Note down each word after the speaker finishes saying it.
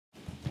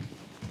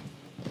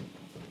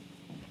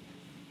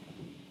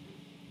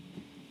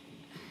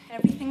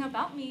Everything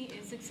about me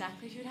is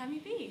exactly as you'd have me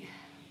be.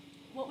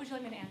 What would you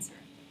like me to answer?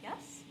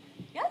 Yes?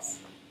 Yes?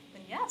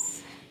 Then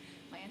yes.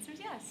 My answer is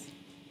yes.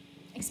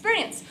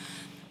 Experience.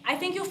 I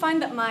think you'll find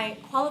that my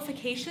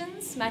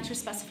qualifications match your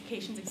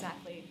specifications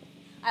exactly.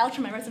 I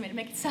altered my resume to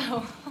make it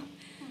so.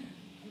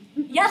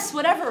 Yes,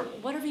 whatever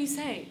you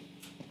say.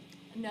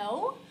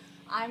 No,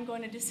 I'm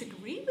going to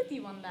disagree with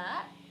you on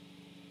that.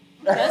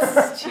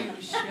 Just to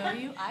show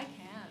you I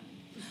can.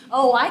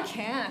 Oh, I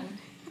can.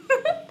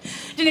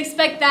 Didn't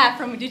expect that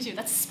from me, did you?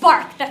 That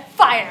spark, that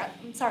fire.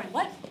 I'm sorry,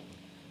 what?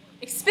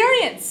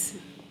 Experience.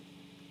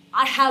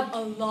 I have a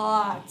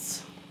lot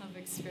of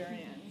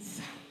experience.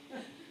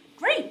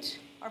 Great.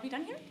 Are we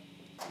done here?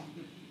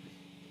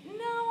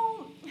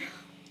 No.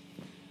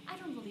 I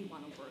don't really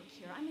want to work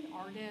here. I'm an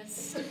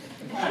artist.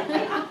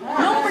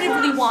 Nobody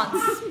really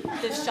wants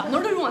this job.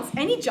 Nobody wants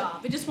any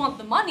job. They just want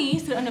the money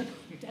so they end up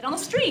dead on the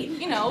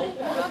street. You know,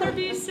 rather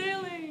be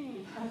sailing.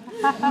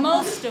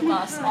 Most of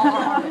us are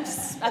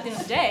artists at the end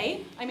of the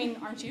day. I mean,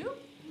 aren't you?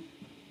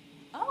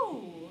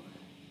 Oh.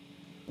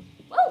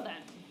 Well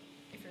then,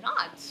 if you're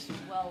not,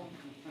 well,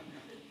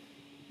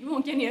 you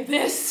won't get any of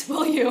this,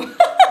 will you?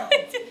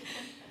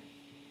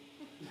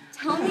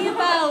 Tell me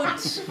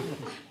about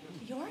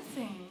your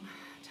thing.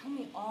 Tell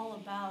me all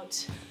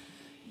about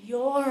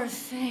your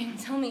thing.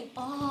 Tell me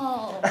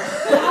all about it.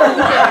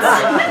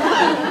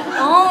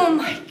 Oh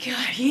my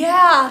God,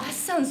 yeah, that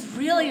sounds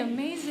really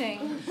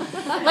amazing.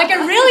 Like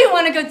I really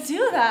want to go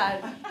do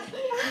that.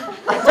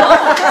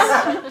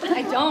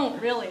 I don't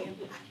really.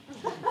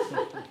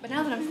 But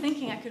now that I'm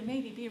thinking I could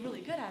maybe be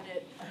really good at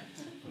it,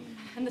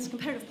 and this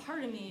competitive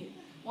part of me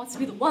wants to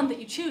be the one that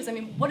you choose. I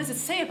mean, what does it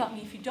say about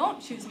me if you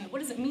don't choose me? What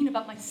does it mean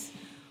about my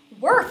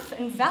worth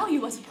and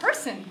value as a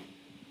person?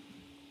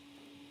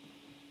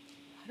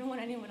 I don't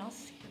want anyone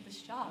else to get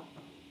this job.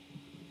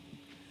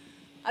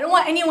 I don't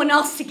want anyone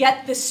else to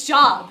get this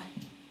job.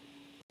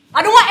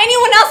 I don't want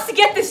anyone else to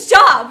get this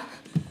job.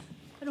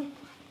 I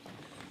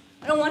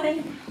don't want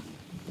anyone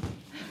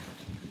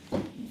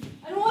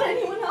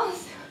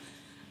else.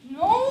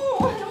 No,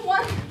 I don't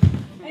want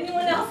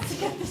anyone else to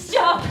get this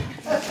job.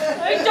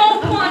 I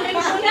don't want anyone